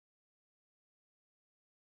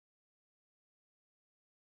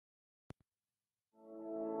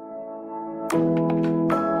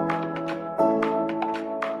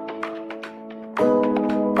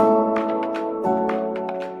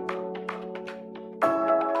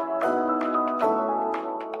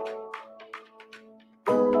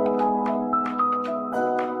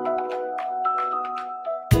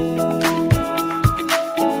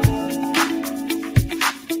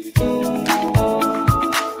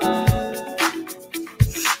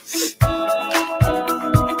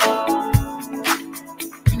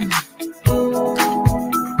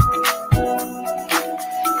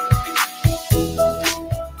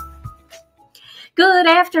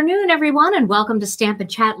everyone, and welcome to Stamp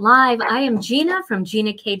and Chat Live. I am Gina from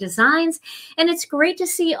Gina K Designs, and it's great to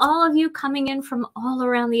see all of you coming in from all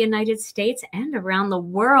around the United States and around the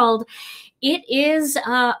world. It is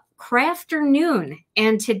crafternoon,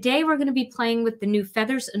 and today we're going to be playing with the new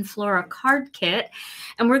Feathers and Flora card kit,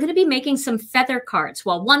 and we're going to be making some feather cards.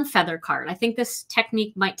 Well, one feather card. I think this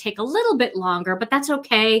technique might take a little bit longer, but that's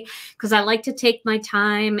okay because I like to take my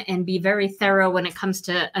time and be very thorough when it comes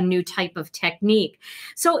to a new type of technique.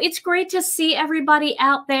 So it's great to see everybody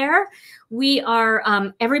out there. We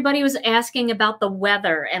are, everybody was asking about the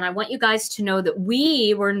weather, and I want you guys to know that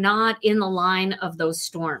we were not in the line of those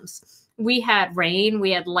storms. We had rain,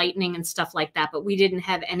 we had lightning and stuff like that, but we didn't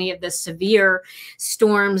have any of the severe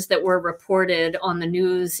storms that were reported on the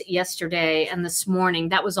news yesterday and this morning.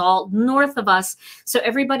 That was all north of us. So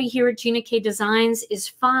everybody here at Gina K Designs is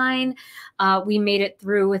fine. We made it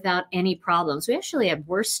through without any problems. We actually had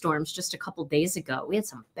worse storms just a couple days ago. We had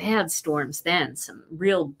some bad storms then, some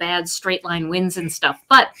real bad straight line winds and stuff.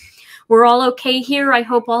 But we're all okay here. I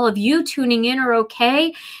hope all of you tuning in are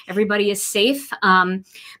okay. Everybody is safe.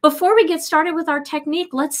 Before we get started with our technique,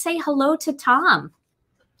 let's say hello to Tom.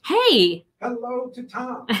 Hey. Hello to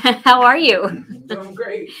Tom. How are you? Doing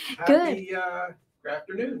great. Good. Happy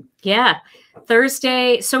afternoon. Yeah.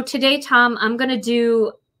 Thursday. So today, Tom, I'm going to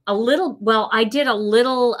do a little, well, I did a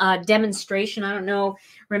little demonstration. I don't know.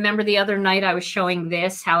 Remember the other night I was showing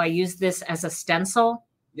this, how I use this as a stencil?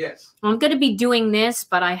 Yes. I'm going to be doing this,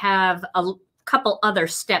 but I have a couple other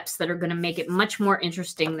steps that are going to make it much more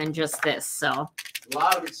interesting than just this. So a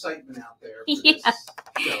lot of excitement out there. Yeah.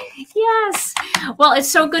 So. Yes. Well, it's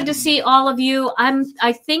so good to see all of you.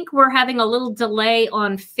 I think we're having a little delay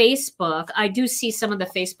on Facebook. I do see some of the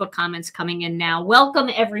Facebook comments coming in now. Welcome,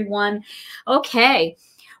 everyone. Okay.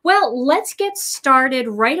 Well, let's get started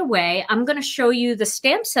right away. I'm going to show you the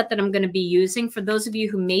stamp set that I'm going to be using. For those of you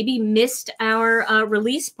who maybe missed our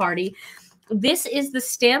release party, this is the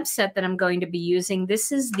stamp set that I'm going to be using.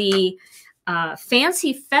 This is the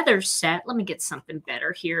Fancy Feather set. Let me get something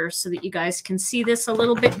better here so that you guys can see this a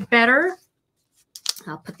little bit better.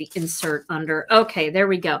 I'll put the insert under. Okay, there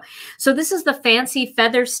we go. So this is the Fancy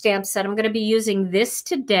Feather stamp set. I'm going to be using this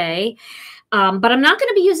today, but I'm not going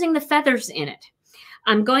to be using the feathers in it.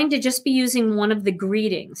 I'm going to just be using one of the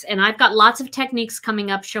greetings, and I've got lots of techniques coming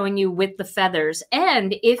up showing you with the feathers.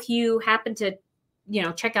 And if you happen to, you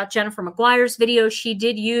know, check out Jennifer McGuire's video, she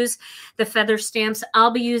did use the feather stamps. I'll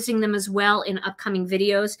be using them as well in upcoming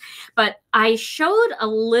videos, but I showed a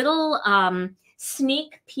little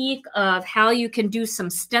sneak peek of how you can do some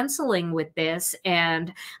stenciling with this,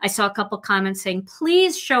 and I saw a couple comments saying,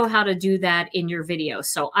 please show how to do that in your video.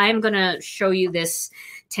 So I'm going to show you this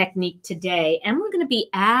technique today, and we're going to be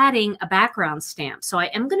adding a background stamp. So I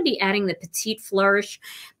am going to be adding the Petite Flourish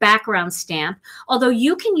background stamp, although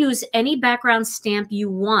you can use any background stamp you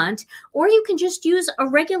want, or you can just use a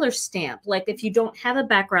regular stamp. Like if you don't have a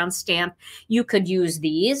background stamp, you could use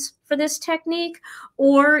these for this technique,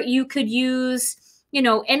 or you could use, you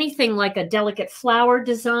know, anything like a delicate flower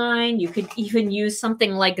design. You could even use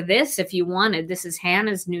something like this if you wanted. This is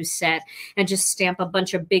Hannah's new set, and just stamp a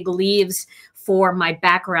bunch of big leaves for my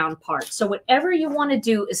background part. So whatever you want to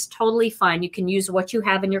do is totally fine. You can use what you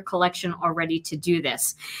have in your collection already to do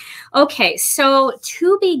this. Okay, so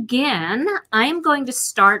to begin, I'm going to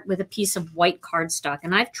start with a piece of white cardstock,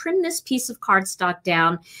 and I've trimmed this piece of cardstock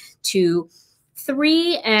down to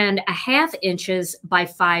 3.5 inches by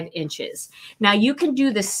 5 inches. Now you can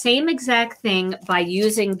do the same exact thing by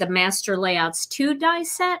using the Master Layouts 2 die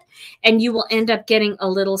set, and you will end up getting a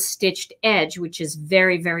little stitched edge, which is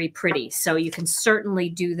very, very pretty. So you can certainly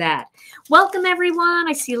do that. Welcome, everyone.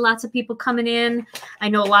 I see lots of people coming in. I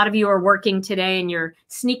know a lot of you are working today and you're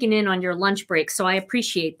sneaking in on your lunch break, so I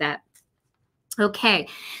appreciate that. Okay,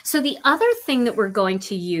 so the other thing that we're going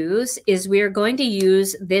to use is we are going to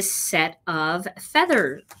use this set of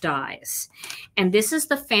feather dies. And this is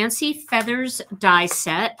the Fancy Feathers die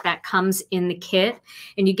set that comes in the kit.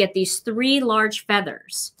 And you get these 3 large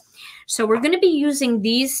feathers. So we're going to be using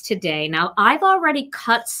these today. Now, I've already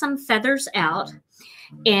cut some feathers out.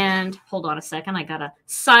 And hold on a second, I got to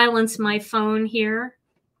silence my phone here.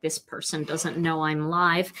 This person doesn't know I'm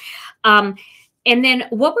live. And then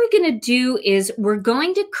what we're going to do is we're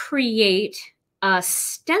going to create a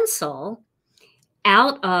stencil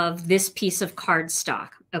out of this piece of cardstock.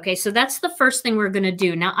 Okay, so that's the first thing we're going to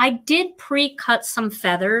do. Now, I did pre-cut some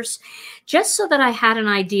feathers just so that I had an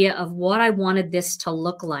idea of what I wanted this to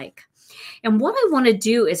look like. And what I want to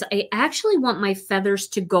do is I actually want my feathers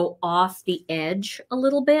to go off the edge a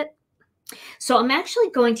little bit. So I'm actually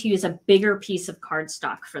going to use a bigger piece of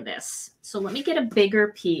cardstock for this. So let me get a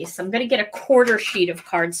bigger piece. I'm going to get a 1/4 sheet of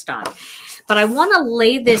cardstock, but I want to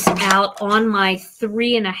lay this out on my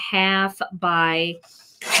 3.5 by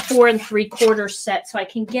 4 3/4 set so I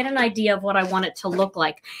can get an idea of what I want it to look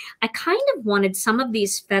like. I kind of wanted some of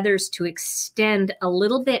these feathers to extend a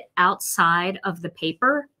little bit outside of the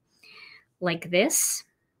paper, like this.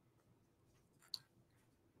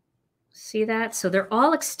 See that? So they're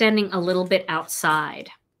all extending a little bit outside.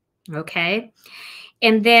 Okay.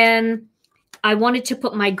 And then I wanted to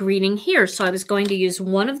put my greeting here. So I was going to use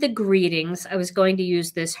one of the greetings. I was going to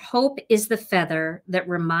use this "Hope is the feather that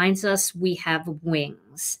reminds us we have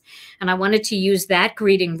wings." And I wanted to use that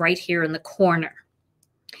greeting right here in the corner.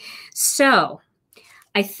 So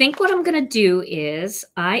I think what I'm going to do is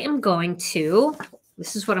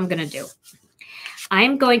this is what I'm going to do. I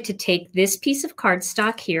am going to take this piece of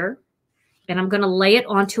cardstock here, and I'm going to lay it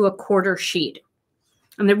onto a 1/4 sheet.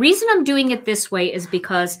 And the reason I'm doing it this way is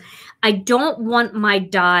because I don't want my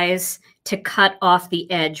dies to cut off the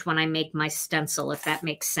edge when I make my stencil, if that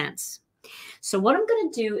makes sense. So what I'm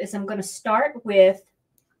going to do is I'm going to start with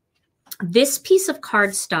this piece of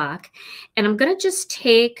cardstock, and I'm going to just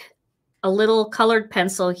take a little colored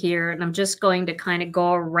pencil here, and I'm just going to kind of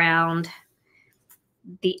go around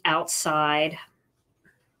the outside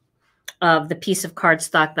of the piece of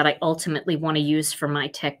cardstock that I ultimately want to use for my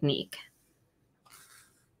technique.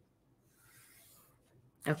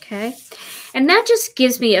 Okay, and that just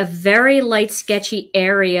gives me a very light sketchy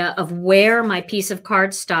area of where my piece of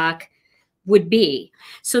cardstock would be.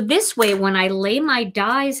 So this way, when I lay my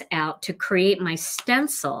dies out to create my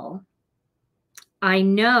stencil, I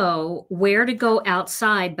know where to go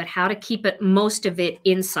outside, but how to keep most of it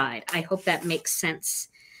inside. I hope that makes sense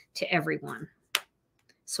to everyone.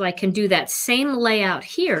 So I can do that same layout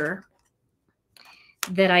here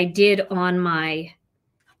that I did on my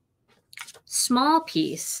small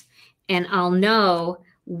piece, and I'll know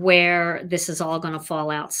where this is all going to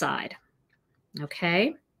fall outside.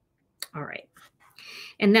 Okay. All right.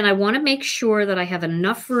 And then I want to make sure that I have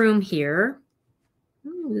enough room here.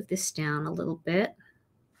 I'll move this down a little bit.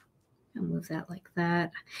 I'll move that like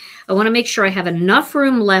that. I want to make sure I have enough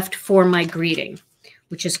room left for my greeting,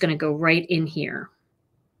 which is going to go right in here.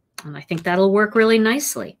 And I think that'll work really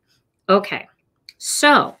nicely. Okay.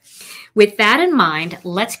 So with that in mind,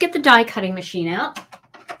 let's get the die cutting machine out.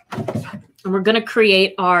 And we're going to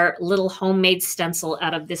create our little homemade stencil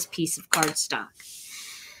out of this piece of cardstock.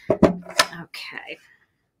 Okay.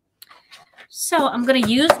 So I'm going to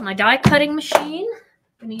use my die cutting machine.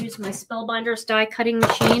 I'm going to use my Spellbinders die cutting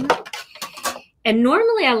machine. And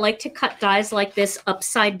normally I like to cut dies like this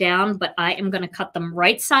upside down, but I am going to cut them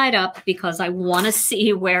right side up because I want to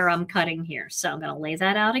see where I'm cutting here. So I'm going to lay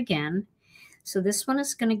that out again. So this one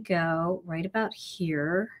is going to go right about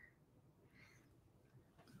here.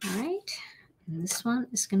 All right. And this one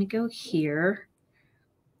is going to go here.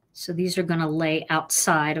 So these are going to lay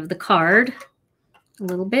outside of the card a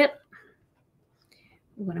little bit.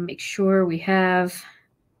 We want to make sure we have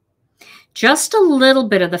just a little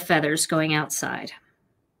bit of the feathers going outside.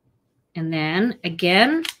 And then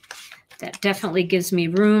again, that definitely gives me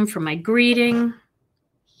room for my greeting.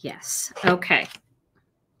 Yes. Okay.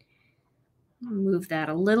 Move that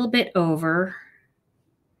a little bit over.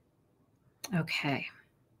 Okay.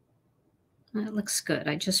 That looks good.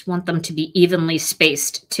 I just want them to be evenly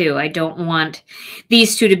spaced too. I don't want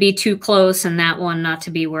these two to be too close and that one not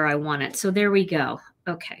to be where I want it. So there we go.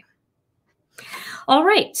 Okay. All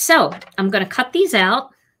right. So I'm going to cut these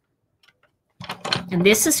out. And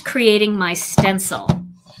this is creating my stencil.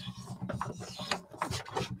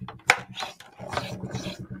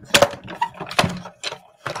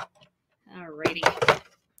 Alrighty.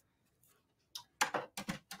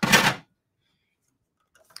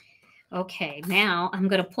 Okay, now I'm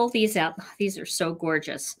going to pull these out. These are so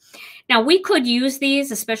gorgeous. Now we could use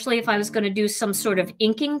these, especially if I was going to do some sort of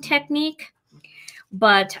inking technique,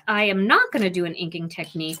 but I am not going to do an inking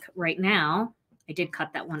technique right now. I did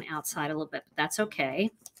cut that one outside a little bit, but that's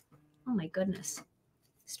okay. Oh my goodness.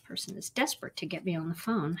 This person is desperate to get me on the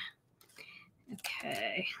phone.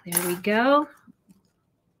 Okay, there we go.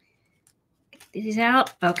 Get these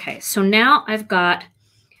out. Okay, so now I've got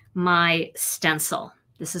my stencil.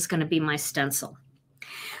 This is going to be my stencil.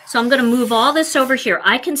 So I'm going to move all this over here.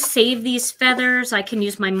 I can save these feathers. I can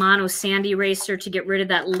use my mono sand eraser to get rid of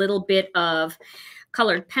that little bit of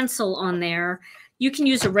colored pencil on there. You can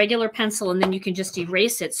use a regular pencil and then you can just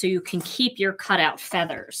erase it so you can keep your cutout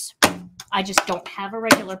feathers. I just don't have a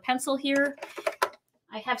regular pencil here.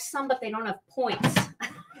 I have some, but they don't have points.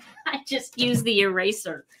 I just use the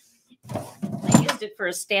eraser. I used used it for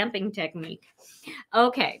a stamping technique.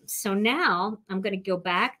 Okay, so now I'm going to go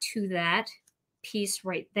back to that piece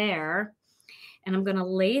right there, and I'm going to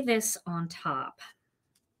lay this on top.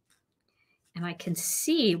 And I can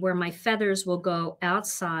see where my feathers will go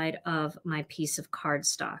outside of my piece of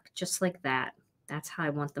cardstock, just like that. That's how I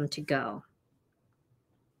want them to go.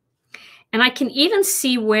 And I can even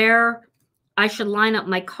see where I should line up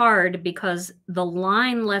my card because the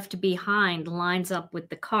line left behind lines up with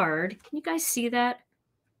the card. Can you guys see that?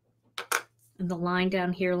 And the line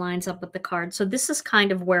down here lines up with the card. So this is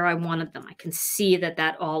kind of where I wanted them. I can see that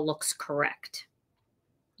that all looks correct.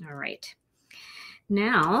 All right.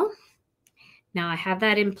 Now I have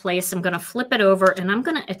that in place. I'm going to flip it over and I'm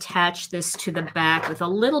going to attach this to the back with a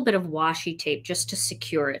little bit of washi tape just to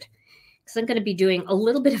secure it. Because I'm going to be doing a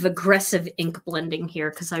little bit of aggressive ink blending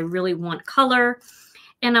here because I really want color.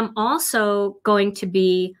 And I'm also going to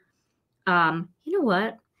be, you know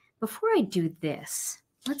what? Before I do this,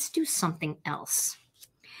 let's do something else.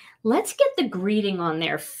 Let's get the greeting on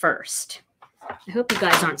there first. I hope you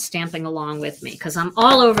guys aren't stamping along with me because I'm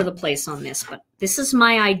all over the place on this, but this is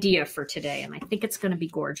my idea for today, and I think it's going to be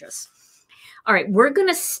gorgeous. All right, we're going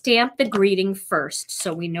to stamp the greeting first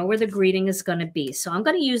so we know where the greeting is going to be. So I'm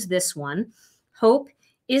going to use this one. Hope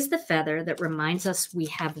is the feather that reminds us we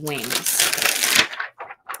have wings.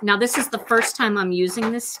 Now, this is the first time I'm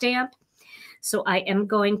using this stamp, so I am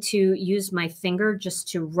going to use my finger just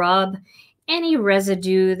to rub any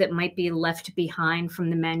residue that might be left behind from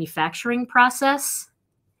the manufacturing process.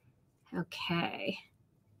 Okay.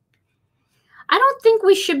 I don't think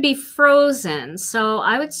we should be frozen, so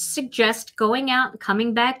I would suggest going out and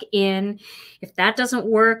coming back in. If that doesn't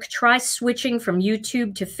work, try switching from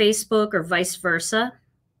YouTube to Facebook or vice versa.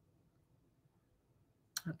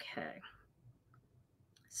 Okay.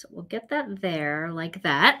 So we'll get that there like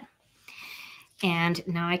that. And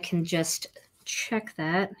now I can just check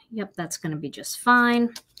that. Yep, that's going to be just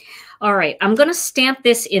fine. All right, I'm going to stamp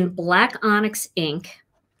this in black onyx ink.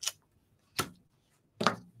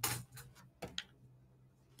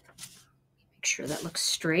 Make sure that looks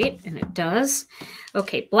straight, and it does.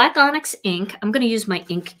 Okay, black onyx ink. I'm going to use my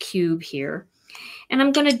ink cube here. And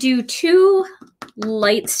I'm going to do 2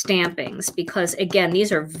 light stampings because, again,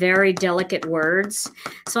 these are very delicate words.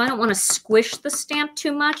 So I don't want to squish the stamp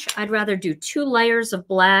too much. I'd rather do 2 layers of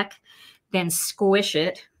black then squish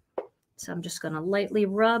it. So I'm just going to lightly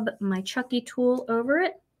rub my Chucky tool over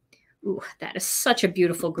it. Ooh, that is such a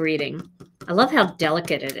beautiful greeting. I love how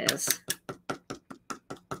delicate it is.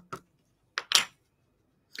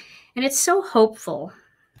 And it's so hopeful.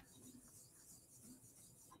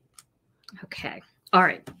 Okay. All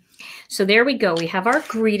right. So there we go. We have our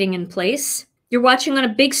greeting in place. You're watching on a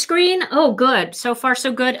big screen? Oh, good. So far,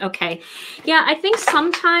 so good. Okay. Yeah, I think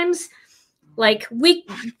sometimes like we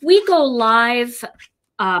go live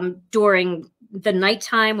during the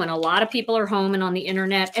nighttime when a lot of people are home and on the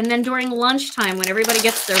internet, and then during lunchtime when everybody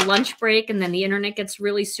gets their lunch break and then the internet gets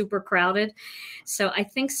really super crowded. So I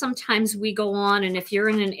think sometimes we go on, and if you're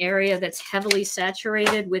in an area that's heavily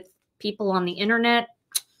saturated with people on the internet,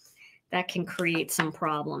 that can create some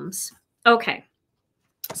problems. Okay.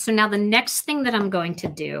 So now the next thing that I'm going to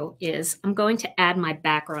do is I'm going to add my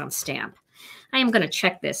background stamp. I am going to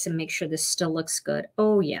check this and make sure this still looks good.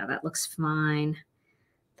 Oh, yeah, that looks fine.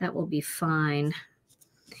 That will be fine.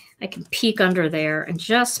 I can peek under there and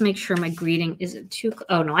just make sure my greeting isn't too...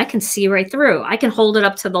 Oh, no, I can see right through. I can hold it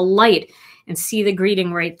up to the light and see the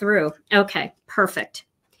greeting right through. Okay, perfect.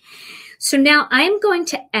 So now I am going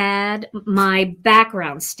to add my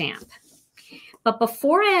background stamp. But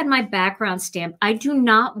before I add my background stamp, I do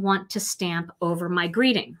not want to stamp over my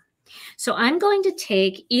greeting. So I'm going to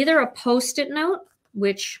take either a Post-it note,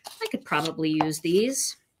 which I could probably use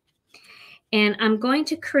these, and I'm going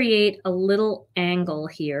to create a little angle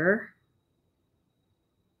here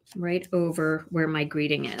right over where my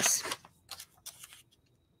greeting is.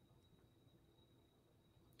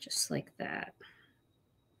 Just like that.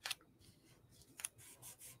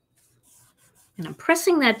 And I'm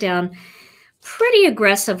pressing that down pretty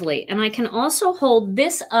aggressively. And I can also hold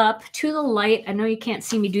this up to the light. I know you can't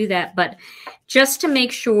see me do that, but just to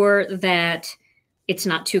make sure that it's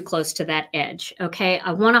not too close to that edge. Okay,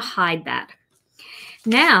 I want to hide that.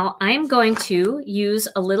 Now I'm going to use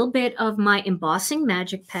a little bit of my embossing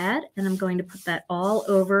magic pad, and I'm going to put that all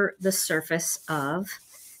over the surface of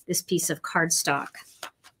this piece of cardstock.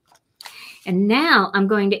 And now I'm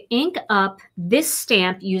going to ink up this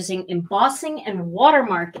stamp using embossing and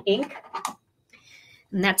watermark ink.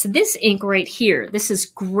 And that's this ink right here. This is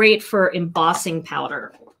great for embossing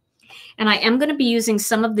powder. And I am going to be using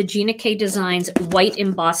some of the Gina K Designs white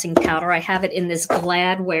embossing powder. I have it in this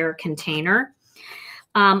Gladware container.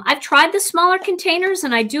 I've tried the smaller containers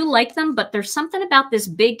and I do like them, but there's something about this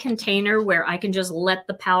big container where I can just let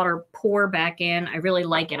the powder pour back in. I really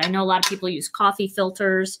like it. I know a lot of people use coffee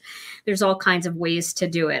filters. There's all kinds of ways to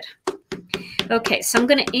do it. Okay, so I'm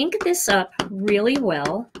going to ink this up really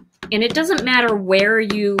well. And it doesn't matter where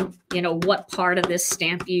you know, what part of this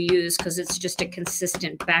stamp you use, because it's just a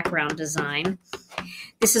consistent background design.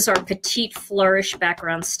 This is our Petite Flourish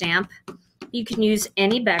background stamp. You can use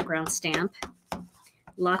any background stamp.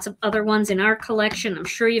 Lots of other ones in our collection. I'm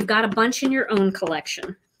sure you've got a bunch in your own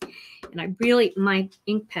collection. And my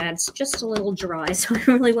ink pad's just a little dry, so I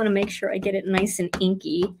really want to make sure I get it nice and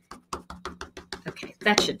inky. Okay,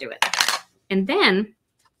 that should do it. And then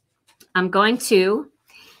I'm going to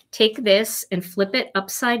take this and flip it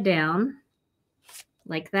upside down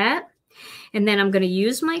like that. And then I'm going to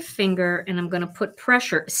use my finger and I'm going to put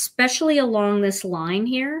pressure, especially along this line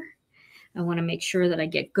here. I want to make sure that I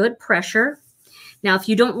get good pressure. Now, if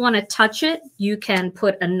you don't want to touch it, you can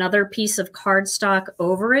put another piece of cardstock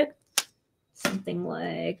over it. Something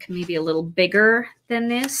like maybe a little bigger than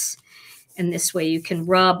this. And this way you can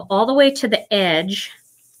rub all the way to the edge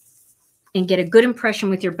and get a good impression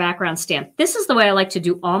with your background stamp. This is the way I like to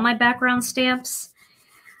do all my background stamps.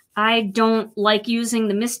 I don't like using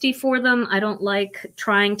the MISTI for them. I don't like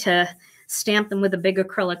trying to stamp them with a big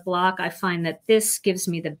acrylic block. I find that this gives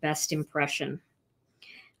me the best impression.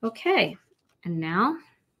 Okay, and now,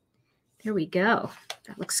 there we go.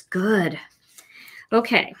 That looks good.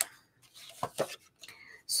 Okay,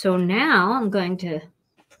 so now I'm going to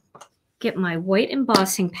get my white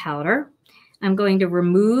embossing powder. I'm going to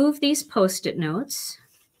remove these Post-it notes.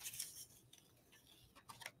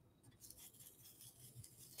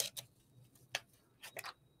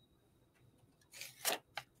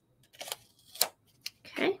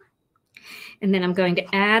 Okay. And then I'm going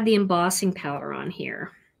to add the embossing powder on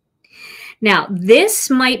here. Now,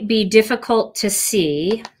 this might be difficult to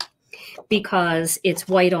see because it's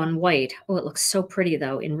white on white. Oh, it looks so pretty,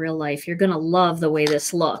 though, in real life. You're going to love the way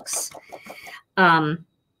this looks.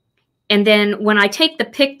 And then when I take the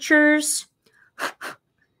pictures,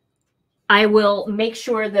 I will make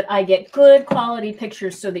sure that I get good quality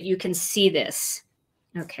pictures so that you can see this.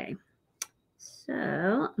 Okay,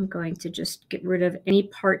 so I'm going to just get rid of any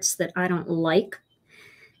parts that I don't like,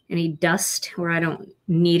 any dust where I don't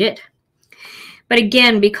need it. But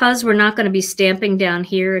again, because we're not going to be stamping down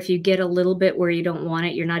here, if you get a little bit where you don't want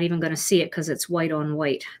it, you're not even going to see it because it's white on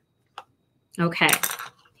white. Okay.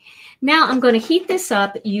 Now I'm going to heat this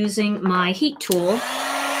up using my heat tool. Get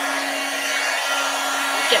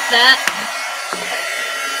that.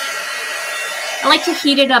 I like to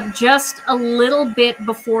heat it up just a little bit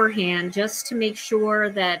beforehand, just to make sure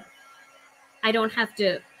that I don't have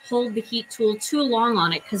to hold the heat tool too long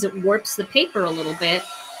on it because it warps the paper a little bit.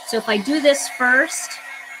 So if I do this first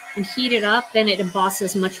and heat it up, then it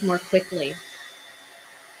embosses much more quickly.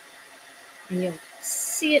 And you'll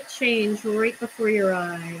see it change right before your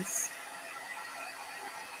eyes.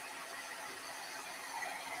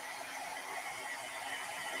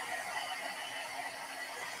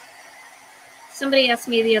 Somebody asked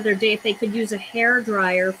me the other day if they could use a hair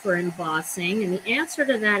dryer for embossing, and the answer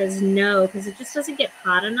to that is no, because it just doesn't get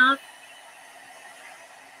hot enough.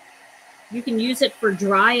 You can use it for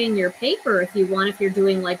drying your paper if you want, if you're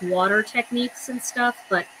doing like water techniques and stuff,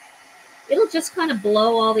 but it'll just kind of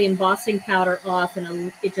blow all the embossing powder off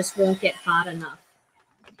and it just won't get hot enough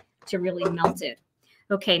to really melt it.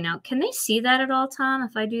 Okay, now can they see that at all, Tom?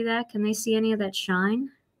 If I do that, can they see any of that shine?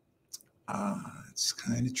 It's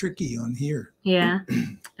kind of tricky on here. Yeah.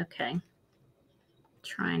 Okay.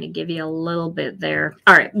 Trying to give you a little bit there.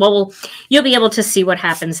 All right. Well, you'll be able to see what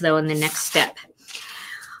happens, though, in the next step.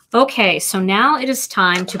 Okay. So now it is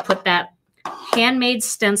time to put that handmade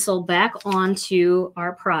stencil back onto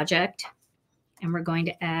our project. And we're going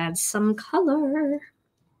to add some color.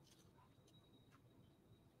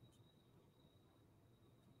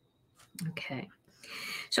 Okay.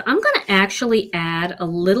 So I'm going to actually add a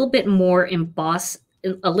little bit more emboss,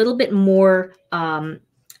 a little bit more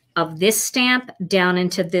of this stamp down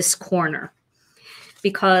into this corner,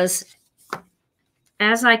 because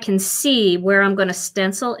as I can see where I'm going to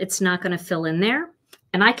stencil, it's not going to fill in there.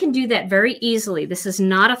 And I can do that very easily. This is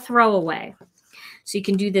not a throwaway. So you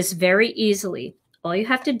can do this very easily. All you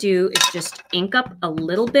have to do is just ink up a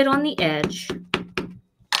little bit on the edge.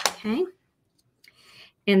 Okay.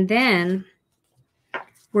 And then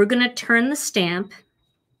we're going to turn the stamp.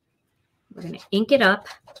 We're going to ink it up.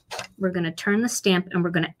 We're going to turn the stamp and we're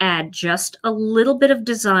going to add just a little bit of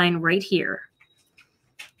design right here.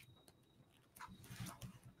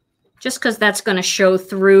 Just because that's going to show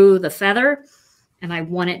through the feather and I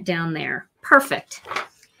want it down there. Perfect.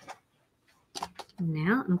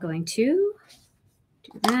 Now I'm going to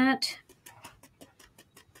do that.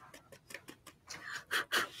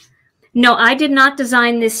 No, I did not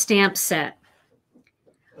design this stamp set.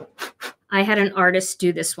 I had an artist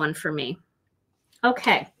do this one for me.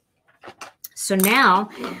 Okay. So now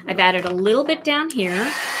I've added a little bit down here.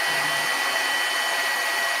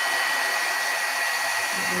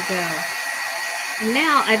 There we go. And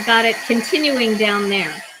now I've got it continuing down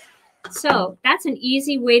there. So that's an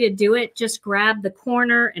easy way to do it. Just grab the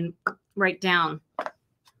corner and right down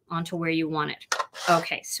onto where you want it.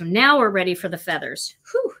 Okay, so now we're ready for the feathers.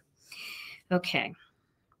 Whew. Okay.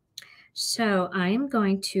 So I am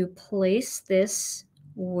going to place this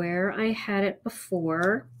where I had it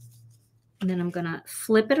before. And then I'm going to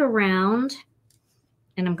flip it around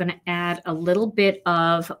and I'm going to add a little bit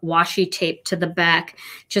of washi tape to the back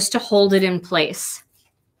just to hold it in place.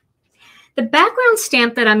 The background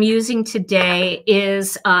stamp that I'm using today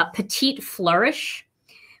is Petite Flourish.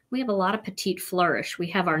 We have a lot of Petite Flourish. We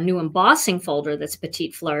have our new embossing folder that's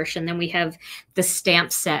Petite Flourish, and then we have the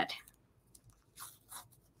stamp set.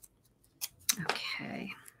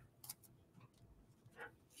 Okay.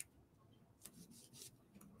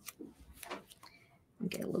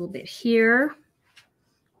 Get a little bit here,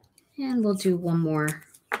 and we'll do one more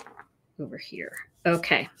over here.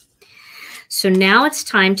 Okay, so now it's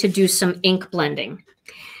time to do some ink blending.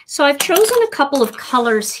 So I've chosen a couple of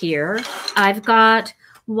colors here. I've got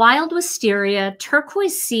Wild Wisteria,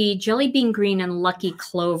 Turquoise Sea, Jelly Bean Green, and Lucky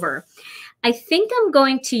Clover. I think I'm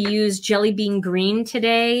going to use Jelly Bean Green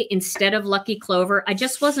today instead of Lucky Clover. I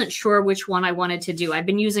just wasn't sure which one I wanted to do. I've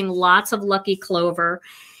been using lots of Lucky Clover,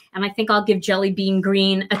 and I think I'll give Jelly Bean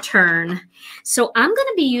Green a turn. So I'm going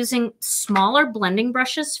to be using smaller blending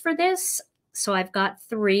brushes for this. So I've got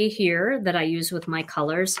 3 here that I use with my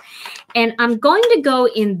colors. And I'm going to go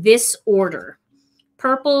in this order: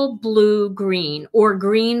 purple, blue, green, or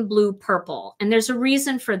green, blue, purple. And there's a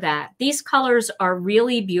reason for that. These colors are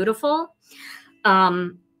really beautiful.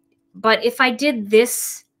 But if I did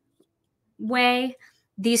this way,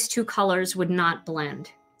 these 2 colors would not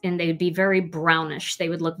blend, and they'd be very brownish. They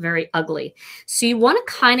would look very ugly. So you want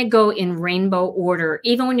to kind of go in rainbow order,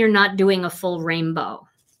 even when you're not doing a full rainbow.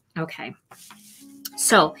 Okay.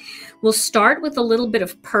 So we'll start with a little bit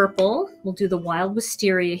of purple. We'll do the Wild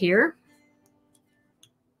Wisteria here.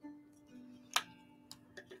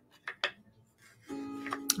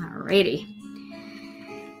 Alrighty.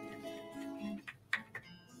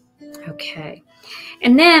 Okay.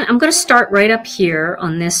 And then I'm going to start right up here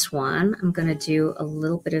on this one. I'm going to do a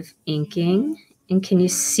little bit of inking. And can you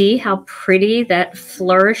see how pretty that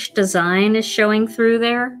Flourish design is showing through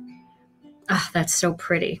there? Oh, that's so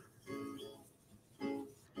pretty.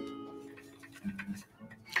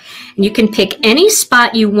 And you can pick any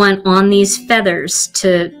spot you want on these feathers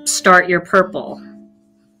to start your purple.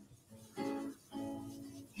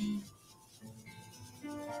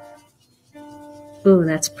 Ooh,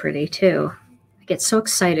 that's pretty too. I get so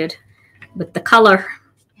excited with the color.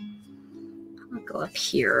 I'll go up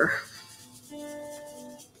here.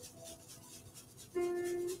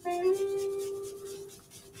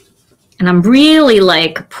 And I'm really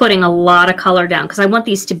like putting a lot of color down because I want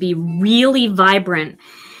these to be really vibrant,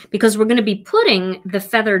 because we're going to be putting the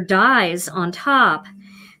feather dies on top.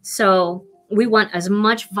 So we want as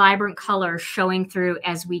much vibrant color showing through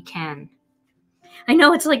as we can. I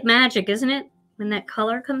know, it's like magic, isn't it? When that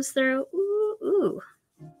color comes through. Ooh, ooh.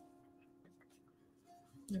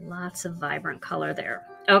 Lots of vibrant color there.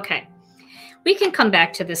 Okay. We can come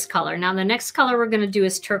back to this color. Now the next color we're going to do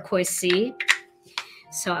is Turquoise Sea.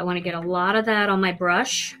 So I want to get a lot of that on my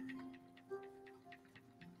brush.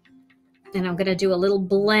 And I'm going to do a little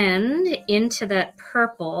blend into that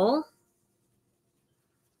purple.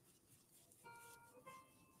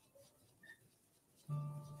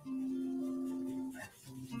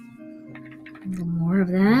 A little more of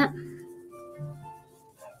that.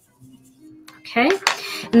 Okay.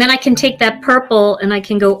 And then I can take that purple and I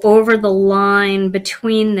can go over the line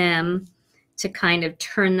between them to kind of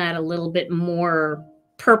turn that a little bit more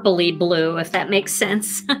purpley blue, if that makes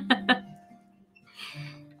sense.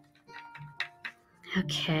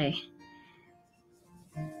 Okay.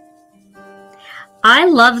 I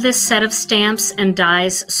love this set of stamps and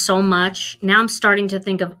dies so much. Now I'm starting to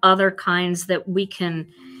think of other kinds that we can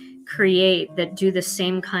create that do the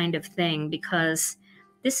same kind of thing, because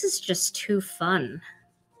this is just too fun.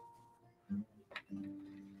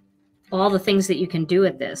 All the things that you can do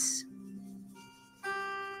with this.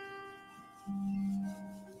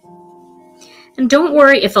 And don't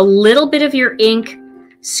worry if a little bit of your ink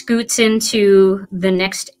scoots into the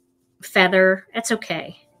next feather. That's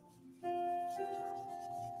okay.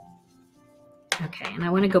 Okay, and I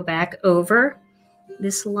want to go back over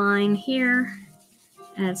this line here,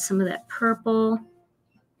 add some of that purple.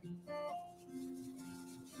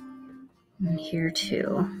 And here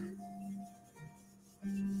too.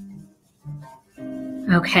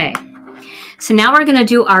 Okay, so now we're going to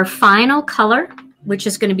do our final color, which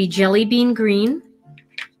is going to be Jelly Bean Green.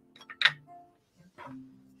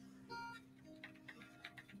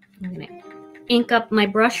 I'm going to ink up my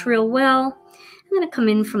brush real well. I'm going to come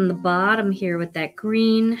in from the bottom here with that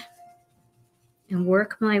green and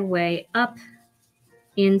work my way up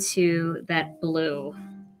into that blue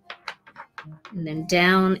and then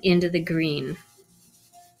down into the green.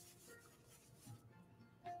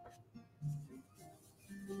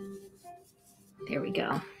 There we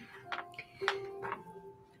go.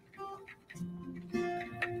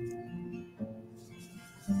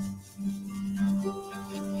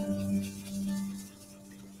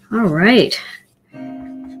 All right.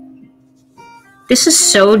 This is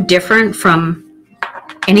so different from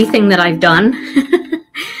anything that I've done.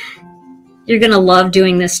 You're going to love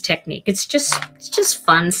doing this technique. It's just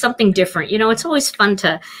fun, something different. You know, it's always fun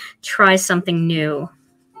to try something new.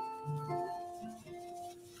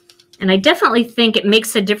 And I definitely think it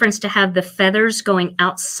makes a difference to have the feathers going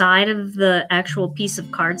outside of the actual piece of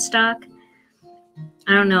cardstock.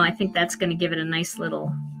 I don't know. I think that's going to give it a nice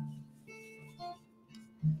little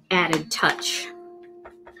added touch.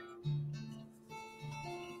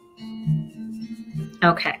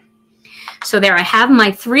 Okay. So there I have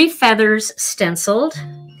my 3 feathers stenciled.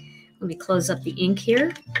 Let me close up the ink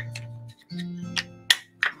here.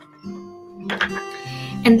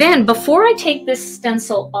 And then before I take this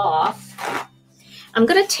stencil off, I'm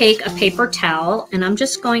going to take a paper towel and I'm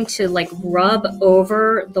just going to like rub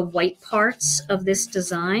over the white parts of this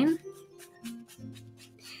design.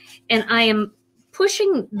 And I am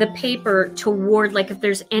pushing the paper toward, like if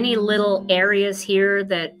there's any little areas here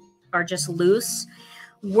that are just loose,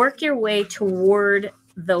 work your way toward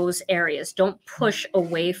those areas. Don't push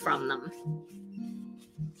away from them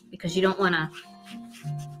because you don't want to.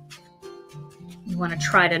 You want to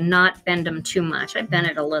try to not bend them too much. I bent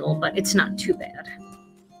it a little, but it's not too bad.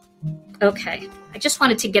 Okay, I just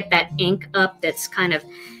wanted to get that ink up that's kind of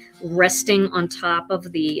resting on top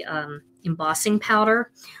of the embossing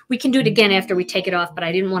powder. We can do it again after we take it off, but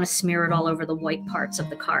I didn't want to smear it all over the white parts of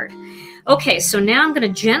the card. Okay, so now I'm going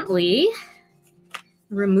to gently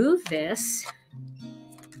remove this.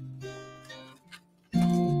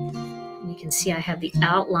 And you can see I have the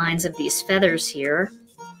outlines of these feathers here.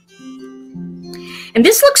 And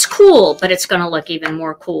this looks cool, but it's going to look even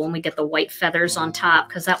more cool when we get the white feathers on top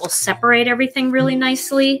because that will separate everything really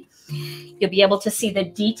nicely. You'll be able to see the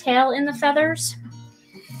detail in the feathers.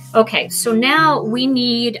 Okay, so now we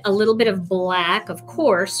need a little bit of black, of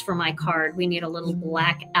course, for my card. We need a little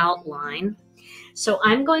black outline. So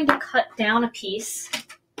I'm going to cut down a piece.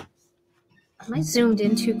 Am I zoomed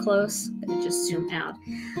in too close? I'm going to just zoom out.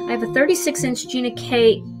 I have a 36-inch Gina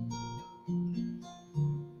K.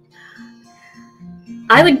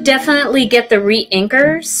 I would definitely get the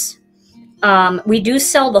re-inkers. We do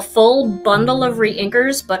sell the full bundle of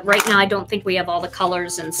re-inkers, but right now I don't think we have all the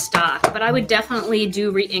colors in stock. But I would definitely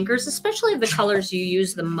do re-inkers, especially the colors you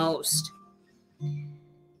use the most.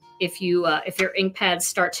 If your ink pads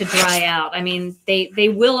start to dry out, I mean, they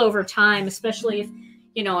will over time, especially if,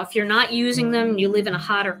 you know, if you're not using them, you live in a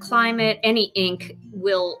hotter climate, any ink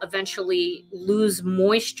will eventually lose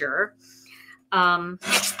moisture.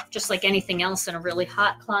 Just like anything else in a really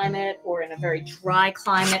hot climate or in a very dry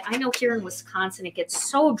climate. I know here in Wisconsin, it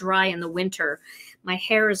gets so dry in the winter. My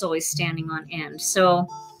hair is always standing on end. So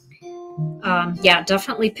yeah,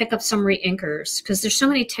 definitely pick up some re-inkers because there's so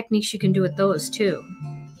many techniques you can do with those too.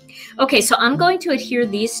 Okay, so I'm going to adhere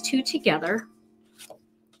these two together.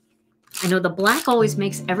 I know the black always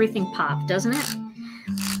makes everything pop, doesn't it?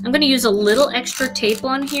 I'm going to use a little extra tape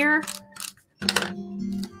on here.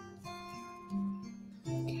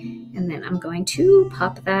 And then I'm going to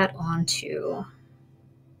pop that onto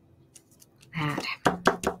that.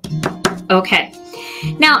 Okay.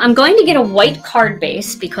 Now I'm going to get a white card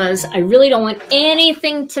base because I really don't want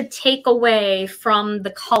anything to take away from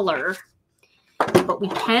the color. But we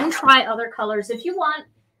can try other colors if you want.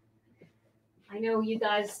 I know you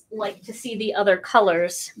guys like to see the other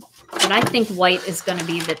colors, but I think white is going to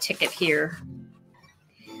be the ticket here.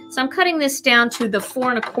 So I'm cutting this down to the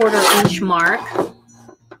 4 1/4 inch mark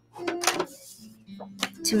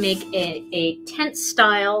to make a tent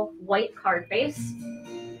style white card base.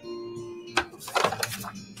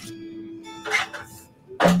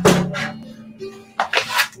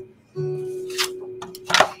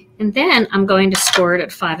 And then I'm going to score it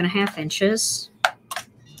at 5 1/2 inches.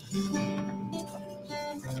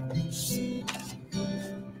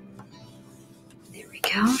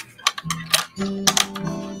 go.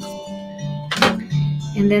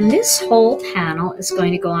 And then this whole panel is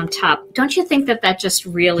going to go on top. Don't you think that just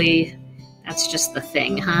really, that's just the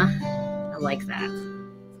thing, huh? I like that.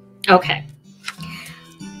 Okay.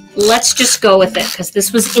 Let's just go with it because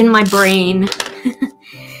this was in my brain.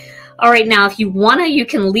 All right, now if you want to, you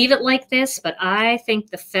can leave it like this, but I think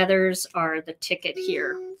the feathers are the ticket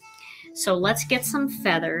here. So let's get some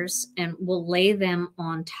feathers and we'll lay them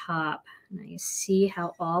on top. Now you see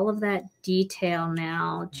how all of that detail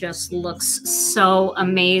now just looks so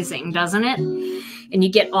amazing, doesn't it? And you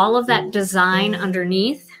get all of that design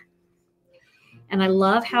underneath. And I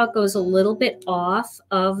love how it goes a little bit off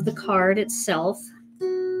of the card itself,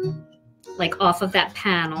 like off of that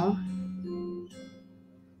panel.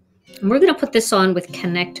 And we're going to put this on with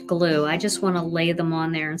Connect glue. I just want to lay them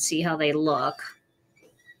on there and see how they look.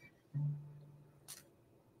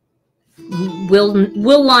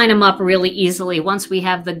 We'll line them up really easily once we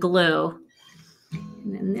have the glue.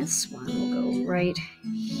 And then this one will go right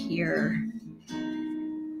here.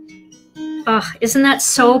 Oh, isn't that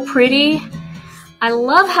so pretty? I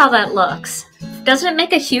love how that looks. Doesn't it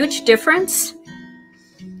make a huge difference?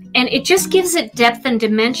 And it just gives it depth and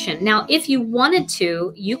dimension. Now, if you wanted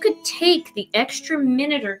to, you could take the extra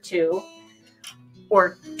minute or two,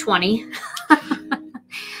 or 20.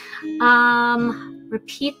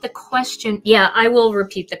 Repeat the question. Yeah, I will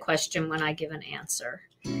repeat the question when I give an answer.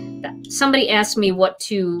 Somebody asked me what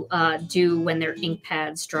to do when their ink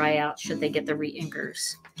pads dry out. Should they get the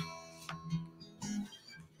re-inkers?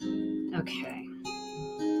 Okay.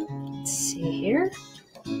 Let's see here.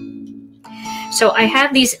 So I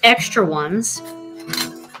have these extra ones.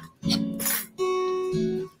 Let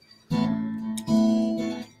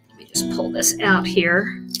me just pull this out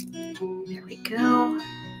here. There we go.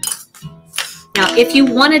 Now, if you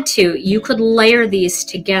wanted to, you could layer these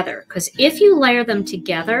together, because if you layer them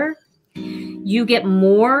together, you get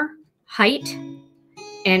more height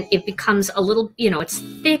and it becomes a little, it's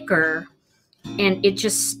thicker and it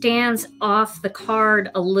just stands off the card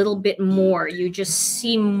a little bit more. You just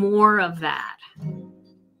see more of that.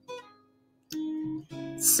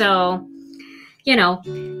 So,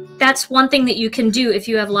 that's one thing that you can do if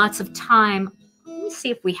you have lots of time. Let me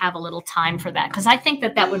see if we have a little time for that, because I think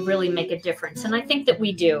that would really make a difference, and I think that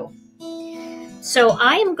we do. So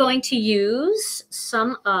I am going to use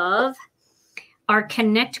some of our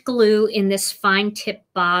Connect glue in this fine tip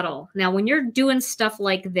bottle. Now, when you're doing stuff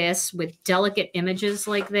like this with delicate images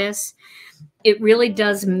like this, it really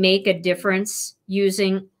does make a difference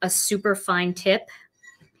using a super fine tip.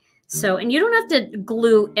 So, and you don't have to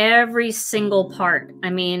glue every single part. I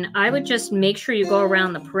mean, I would just make sure you go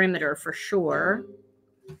around the perimeter for sure.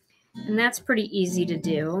 And that's pretty easy to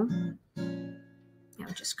do. Now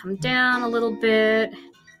just come down a little bit,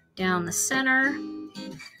 down the center.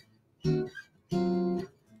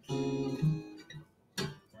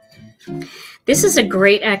 This is a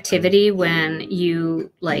great activity when you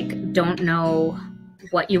don't know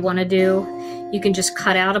what you want to do. You can just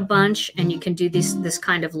cut out a bunch and you can do this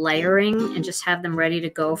kind of layering and just have them ready to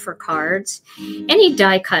go for cards. Any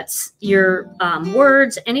die cuts, your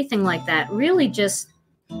words, anything like that really just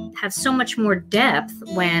have so much more depth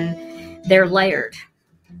when they're layered.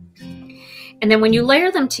 And then when you layer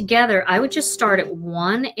them together, I would just start at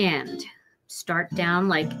one end. Start down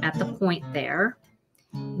like at the point there.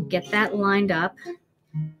 Get that lined up.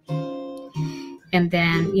 And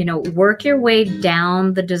then, work your way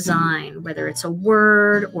down the design, whether it's a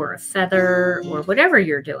word or a feather or whatever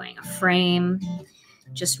you're doing, a frame.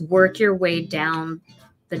 Just work your way down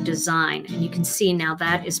the design. And you can see now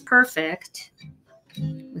that is perfect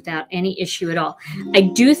without any issue at all. I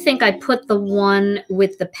do think I put the one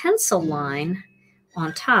with the pencil line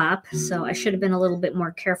on top, so I should have been a little bit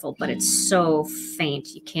more careful, but it's so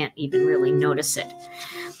faint you can't even really notice it.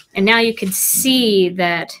 And now you can see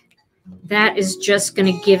that is just going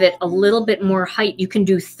to give it a little bit more height. You can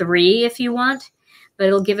do 3 if you want, but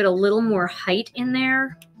it'll give it a little more height in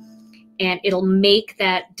there, and it'll make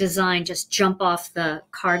that design just jump off the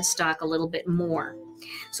cardstock a little bit more.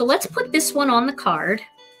 So let's put this one on the card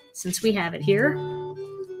since we have it here,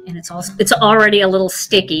 and it's already a little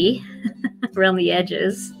sticky around the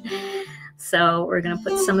edges. So we're going to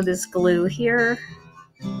put some of this glue here.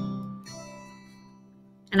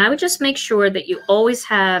 And I would just make sure that you always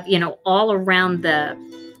have, all around the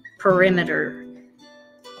perimeter,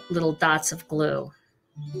 little dots of glue.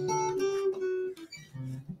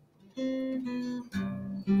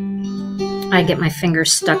 I get my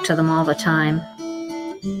fingers stuck to them all the time.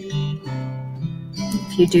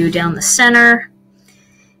 If you do down the center,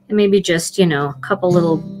 and maybe just, a couple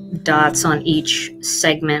little dots on each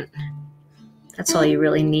segment. That's all you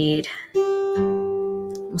really need.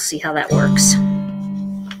 We'll see how that works.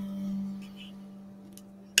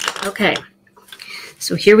 Okay,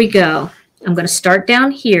 so here we go. I'm going to start down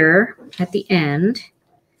here at the end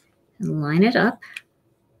and line it up.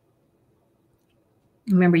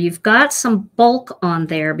 Remember, you've got some bulk on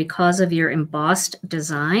there because of your embossed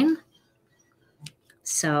design.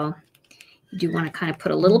 So you do want to kind of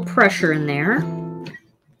put a little pressure in there.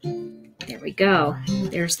 There we go.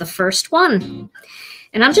 There's the first one.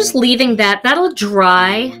 And I'm just leaving that. That'll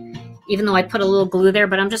dry, even though I put a little glue there,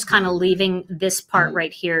 but I'm just kind of leaving this part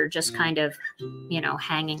right here just kind of, you know,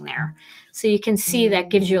 hanging there. So you can see that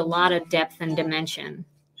gives you a lot of depth and dimension.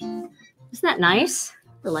 Isn't that nice?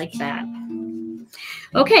 I like that.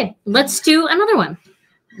 Okay, let's do another one.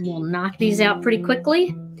 We'll knock these out pretty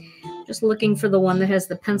quickly. Just looking for the one that has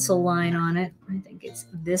the pencil line on it. I think it's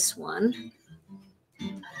this one.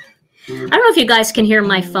 I don't know if you guys can hear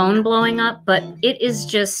my phone blowing up, but it is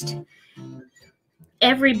just,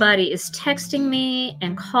 everybody is texting me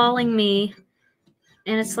and calling me,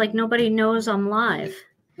 and it's like nobody knows I'm live.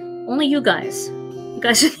 Only you guys. You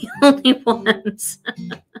guys are the only ones.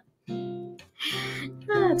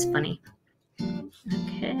 That's funny.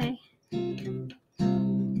 Okay.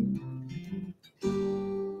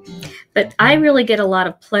 But I really get a lot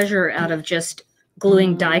of pleasure out of just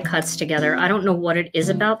gluing die cuts together. I don't know what it is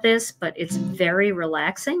about this, but it's very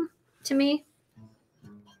relaxing to me.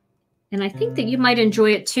 And I think that you might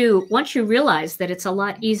enjoy it too once you realize that it's a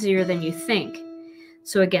lot easier than you think.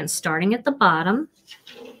 So again, starting at the bottom,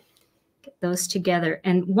 get those together.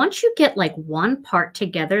 And once you get like one part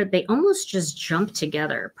together, they almost just jump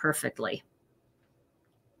together perfectly.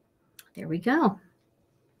 There we go.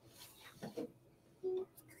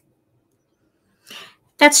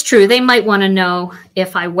 That's true. They might want to know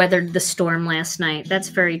if I weathered the storm last night. That's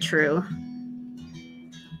very true.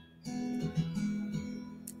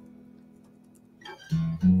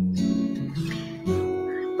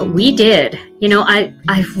 But we did. You know, I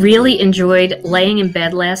really enjoyed laying in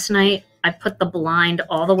bed last night. I put the blind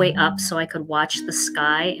all the way up so I could watch the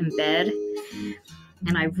sky in bed.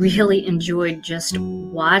 And I really enjoyed just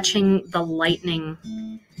watching the lightning.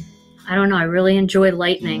 I don't know. I really enjoy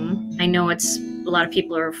lightning. I know it's a lot of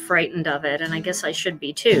people are frightened of it, and I guess I should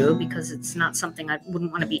be too, because it's not something I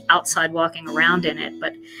wouldn't want to be outside walking around in it.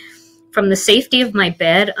 But from the safety of my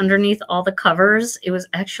bed underneath all the covers, it was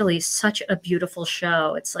actually such a beautiful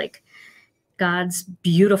show. It's like God's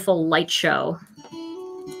beautiful light show.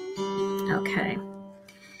 Okay.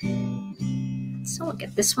 So we'll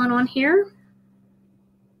get this one on here.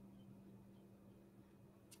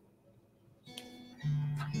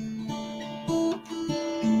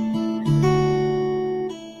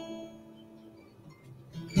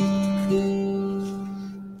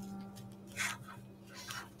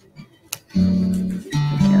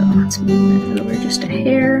 Let's move that over just a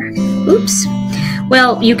hair. Oops.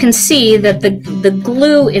 Well, you can see that the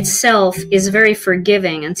glue itself is very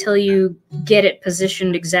forgiving. Until you get it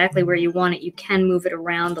positioned exactly where you want it, you can move it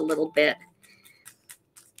around a little bit.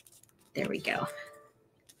 There we go.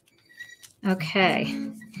 Okay.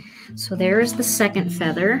 So there's the second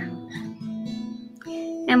feather.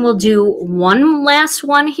 And we'll do one last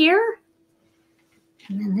one here.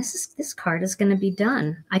 And then this card is going to be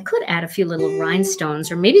done. I could add a few little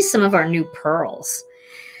rhinestones or maybe some of our new pearls.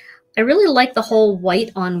 I really like the whole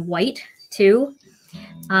white on white too.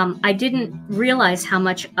 I didn't realize how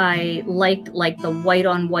much I liked like the white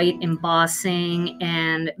on white embossing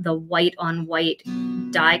and the white on white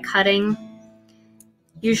die cutting.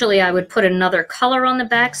 Usually I would put another color on the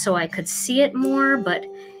back so I could see it more, but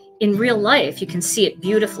in real life you can see it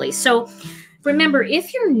beautifully. So remember,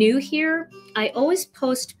 if you're new here, I always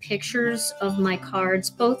post pictures of my cards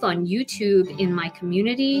both on YouTube in my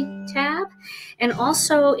community tab and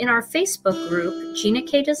also in our Facebook group, Gina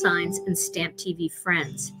K Designs and Stamp TV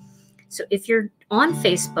Friends. So if you're on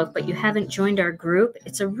Facebook but you haven't joined our group,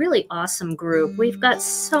 it's a really awesome group. We've got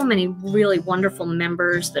so many really wonderful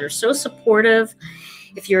members that are so supportive.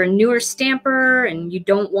 If you're a newer stamper and you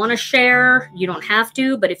don't want to share, you don't have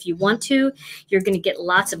to, but if you want to, you're going to get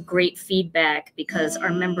lots of great feedback because our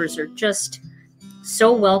members are just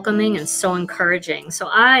so welcoming and so encouraging. So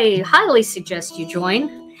I highly suggest you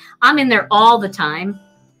join. I'm in there all the time.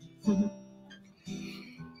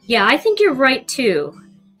 Yeah, I think you're right too.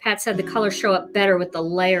 Pat said the colors show up better with the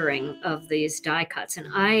layering of these die cuts, and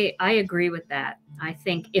I agree with that. I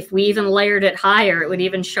think if we even layered it higher, it would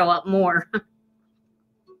even show up more.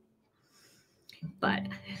 But,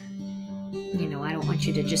 you know, I don't want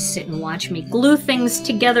you to just sit and watch me glue things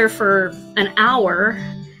together for an hour.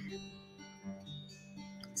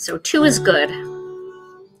 So 2 is good.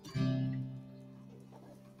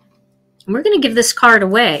 we're going to give this card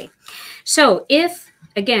away. So if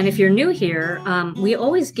you're new here, we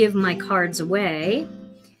always give my cards away.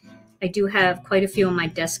 I do have quite a few on my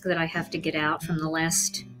desk that I have to get out from the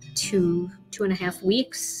last two and a half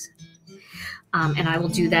weeks. And I will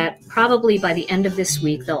do that probably by the end of this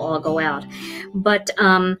week. They'll all go out. But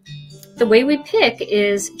the way we pick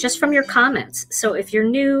is just from your comments. So if you're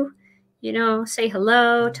new, say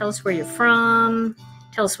hello, tell us where you're from,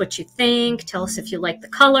 tell us what you think, tell us if you like the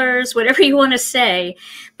colors, whatever you want to say.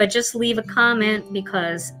 But just leave a comment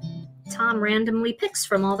because Tom randomly picks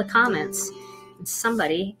from all the comments. And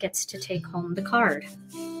somebody gets to take home the card.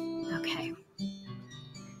 Okay.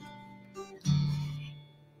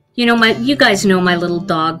 You guys know my little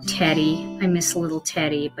dog, Teddy. I miss little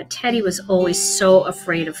Teddy, but Teddy was always so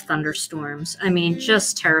afraid of thunderstorms. I mean,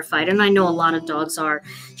 just terrified. And I know a lot of dogs are.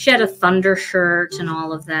 She had a thunder shirt and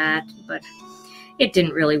all of that, but it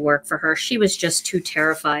didn't really work for her. She was just too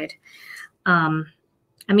terrified.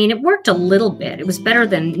 It worked a little bit. It was better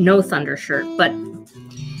than no thunder shirt, but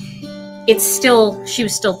she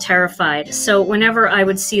was still terrified. So whenever I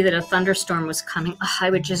would see that a thunderstorm was coming,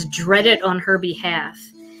 I would just dread it on her behalf.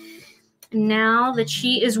 Now that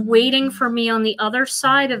she is waiting for me on the other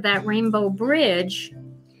side of that rainbow bridge,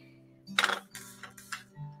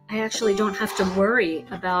 I actually don't have to worry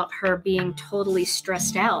about her being totally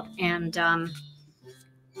stressed out. And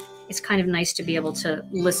it's kind of nice to be able to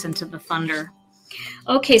listen to the thunder.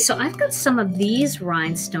 Okay, so I've got some of these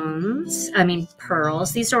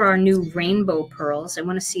pearls. These are our new rainbow pearls. I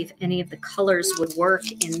want to see if any of the colors would work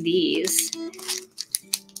in these.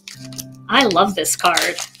 I love this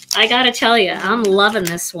card. I gotta tell you, I'm loving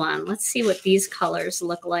this one. Let's see what these colors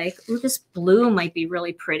look like. Ooh, this blue might be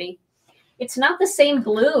really pretty. It's not the same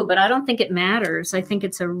blue, but I don't think it matters. I think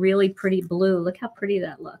it's a really pretty blue. Look how pretty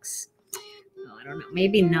that looks. Oh, I don't know.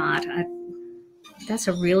 Maybe not. That's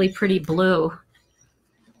a really pretty blue.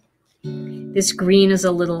 This green is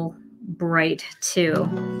a little bright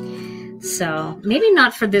too. So maybe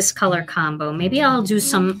not for this color combo. Maybe I'll do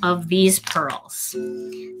some of these pearls.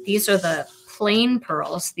 These are the plain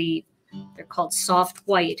pearls. They're called soft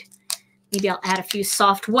white. Maybe I'll add a few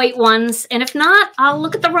soft white ones. And if not, I'll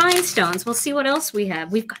look at the rhinestones. We'll see what else we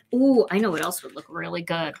have. We've got, I know what else would look really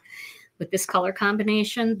good with this color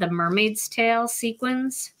combination. The mermaid's tail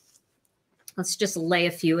sequins. Let's just lay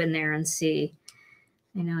a few in there and see.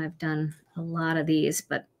 I know I've done a lot of these,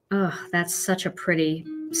 but that's such a pretty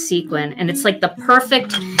sequin. And it's like the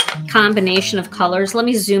perfect combination of colors. Let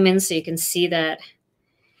me zoom in so you can see that.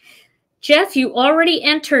 Jeff, you already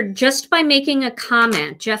entered just by making a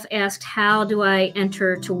comment. Jeff asked, how do I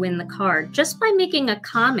enter to win the card? Just by making a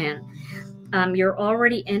comment, you're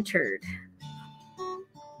already entered.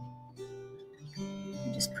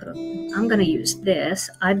 I'm going to use this.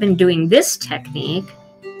 I've been doing this technique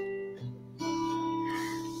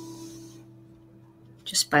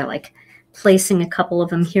just by placing a couple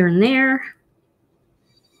of them here and there.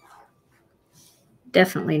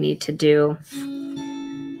 Definitely need to do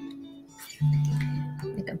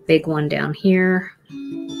a big one down here.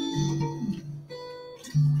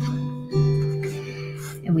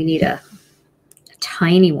 And we need a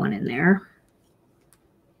tiny one in there.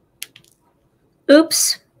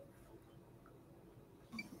 Oops.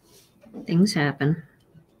 Things happen.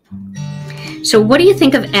 So what do you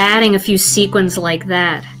think of adding a few sequins like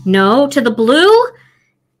that? No to the blue?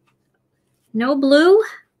 No blue?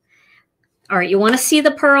 All right, you want to see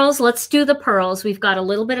the pearls? Let's do the pearls. We've got a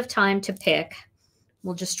little bit of time to pick.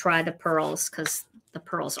 We'll just try the pearls because the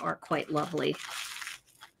pearls are quite lovely.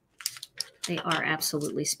 They are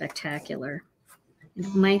absolutely spectacular.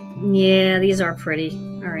 Yeah, these are pretty.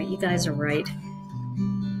 All right, you guys are right.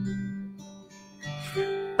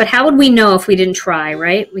 But how would we know if we didn't try,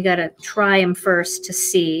 right? We got to try them first to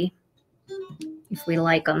see if we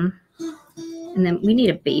like them. And then we need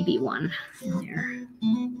a baby one in there.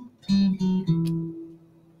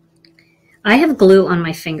 I have glue on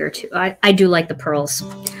my finger too. I do like the pearls.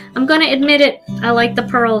 I'm going to admit it. I like the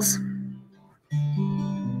pearls.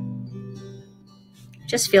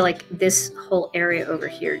 Just feel like this whole area over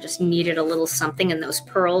here just needed a little something, and those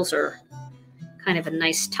pearls are kind of a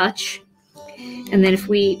nice touch. And then if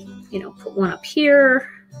we, put one up here,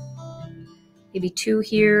 maybe two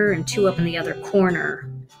here and two up in the other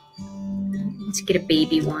corner. Let's get a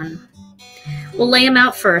baby one. We'll lay them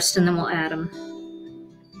out first and then we'll add them.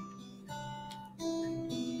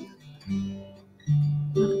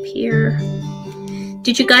 Up here.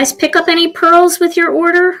 Did you guys pick up any pearls with your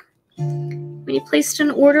order? When you placed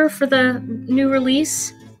an order for the new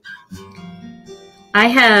release? I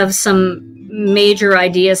have some major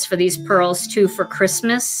ideas for these pearls too for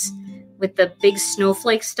Christmas. with the big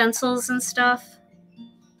snowflake stencils and stuff.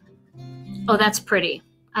 Oh, that's pretty.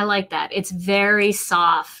 I like that. It's very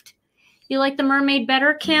soft. You like the mermaid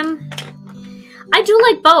better, Kim? I do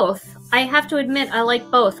like both. I have to admit I like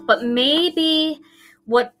both, but maybe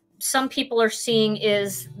what some people are seeing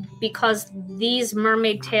is because these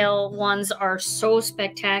mermaid tail ones are so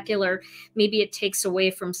spectacular, maybe it takes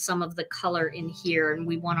away from some of the color in here, and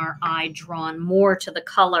we want our eye drawn more to the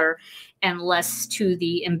color and less to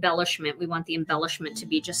the embellishment. We want the embellishment to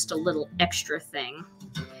be just a little extra thing.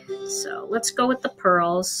 So let's go with the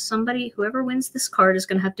pearls. Somebody, whoever wins this card is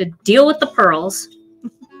going to have to deal with the pearls.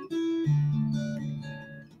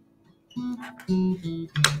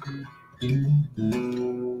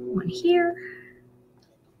 One here.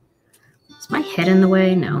 Is my head in the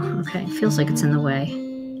way? No. Okay. It feels like it's in the way.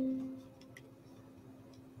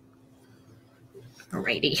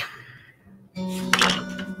 Alrighty.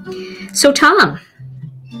 So, Tom,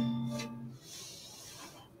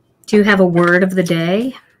 do you have a word of the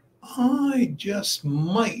day? I just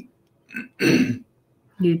might.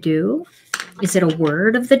 You do? Is it a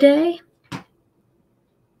word of the day?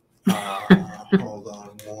 Hold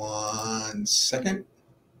on 1 second.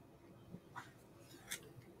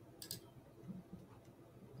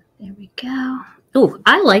 There we go. Oh,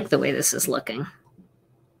 I like the way this is looking.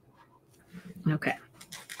 Okay.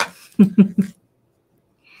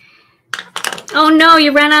 Oh no,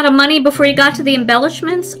 you ran out of money before you got to the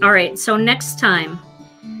embellishments? All right, so next time,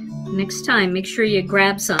 make sure you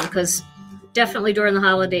grab some, because definitely during the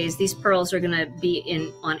holidays, these pearls are going to be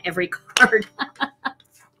in on every card.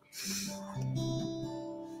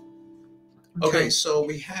 Okay, so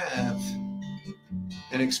we have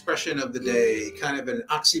an expression of the day, kind of an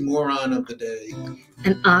oxymoron of the day.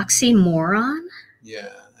 An oxymoron?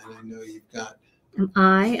 Yeah, and I know you've got. Am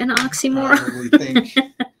I an oxymoron? Probably think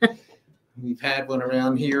we've had one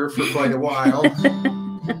around here for quite a while,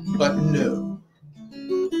 but no.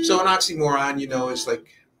 So an oxymoron, you know, is like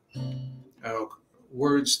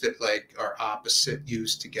words that like are opposite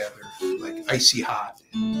used together, like icy hot.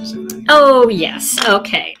 Oh yes,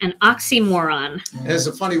 okay, an oxymoron. There's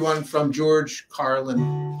a funny one from George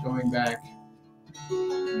Carlin going back,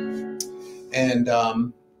 and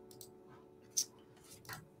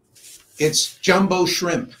it's jumbo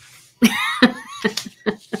shrimp.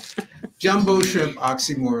 Jumbo shrimp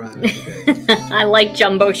oxymoron. I like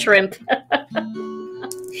jumbo shrimp.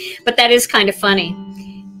 But that is kind of funny.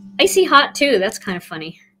 Icy hot too. That's kind of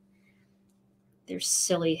funny. They're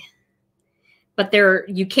silly. But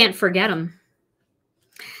you can't forget them.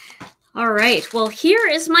 All right. Well, here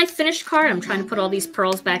is my finished card. I'm trying to put all these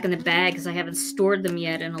pearls back in the bag because I haven't stored them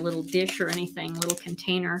yet in a little dish or anything, little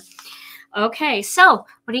container. Okay. So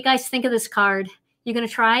what do you guys think of this card? You going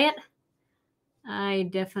to try it? I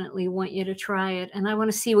definitely want you to try it. And I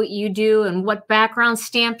want to see what you do and what background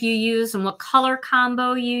stamp you use and what color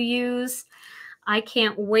combo you use. I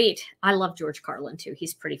can't wait. I love George Carlin too.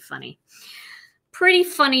 He's pretty funny. Pretty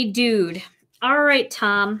funny dude. All right,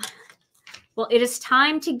 Tom. Well, it is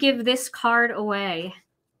time to give this card away.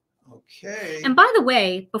 Okay. And by the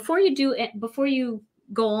way, before you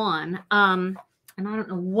go on, and I don't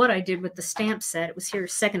know what I did with the stamp set. It was here a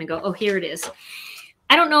second ago. Oh, here it is.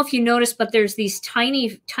 I don't know if you noticed, but there's these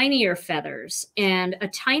tinier feathers, and a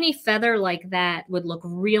tiny feather like that would look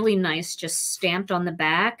really nice just stamped on the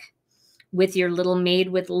back with your little made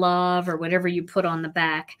with love or whatever you put on the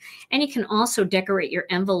back. And you can also decorate your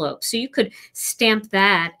envelope. So you could stamp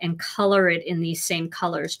that and color it in these same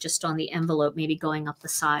colors just on the envelope, maybe going up the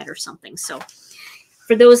side or something. So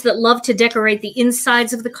for those that love to decorate the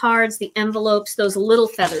insides of the cards, the envelopes, those little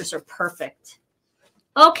feathers are perfect.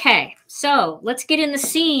 Okay, so let's get in the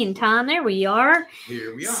scene, Tom. There we are.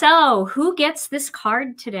 Here we are. So who gets this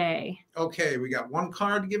card today? Okay, we got one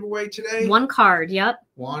card to give away today. One card, yep.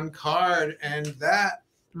 One card, and that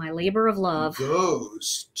My labor of love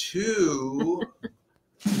goes to,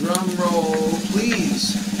 drum roll,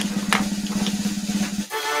 please,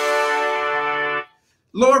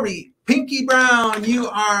 Lori Pinky Brown. You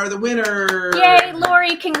are the winner. Yay,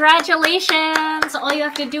 Lori, congratulations. All you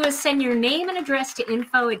have to do is send your name and address to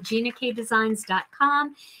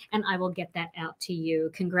info@ginakdesigns.com, and I will get that out to you.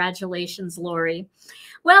 Congratulations, Lori.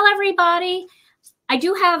 Well, everybody, I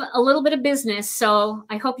do have a little bit of business, so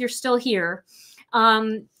I hope you're still here.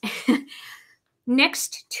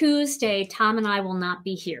 Next Tuesday, Tom and I will not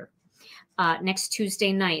be here next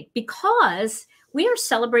Tuesday night because we are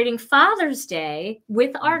celebrating Father's Day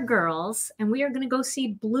with our girls, and we are going to go see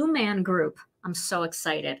Blue Man Group. I'm so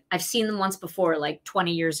excited. I've seen them once before, like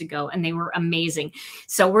 20 years ago, and they were amazing.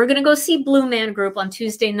 So we're going to go see Blue Man Group on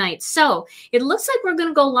Tuesday night. So it looks like we're going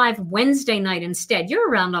to go live Wednesday night instead. You're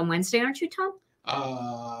around on Wednesday, aren't you, Tom?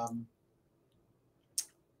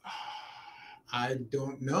 I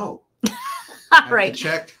don't know. All right.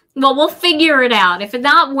 Check. Well, we'll figure it out. If it's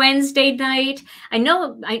not Wednesday night, I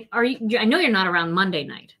know you're not around Monday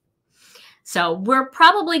night. So we're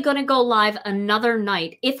probably going to go live another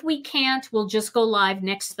night. If we can't, we'll just go live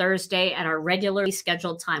next Thursday at our regularly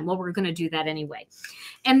scheduled time. Well, we're going to do that anyway.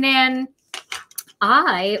 And then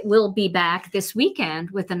I will be back this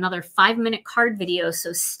weekend with another 5-minute card video.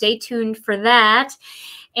 So stay tuned for that.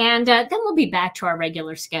 And then we'll be back to our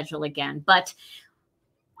regular schedule again. But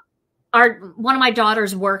one of my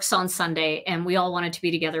daughters works on Sunday, and we all wanted to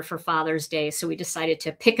be together for Father's Day. So we decided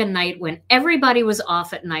to pick a night when everybody was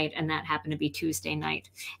off at night, and that happened to be Tuesday night.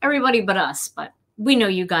 Everybody but us, but we know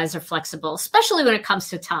you guys are flexible, especially when it comes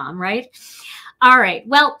to Tom, right? All right.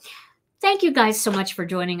 Well, thank you guys so much for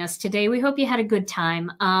joining us today. We hope you had a good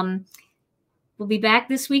time. We'll be back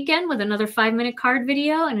this weekend with another 5-minute card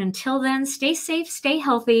video. And until then, stay safe, stay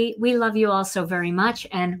healthy. We love you all so very much.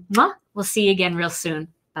 And we'll see you again real soon.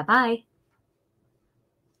 Bye-bye.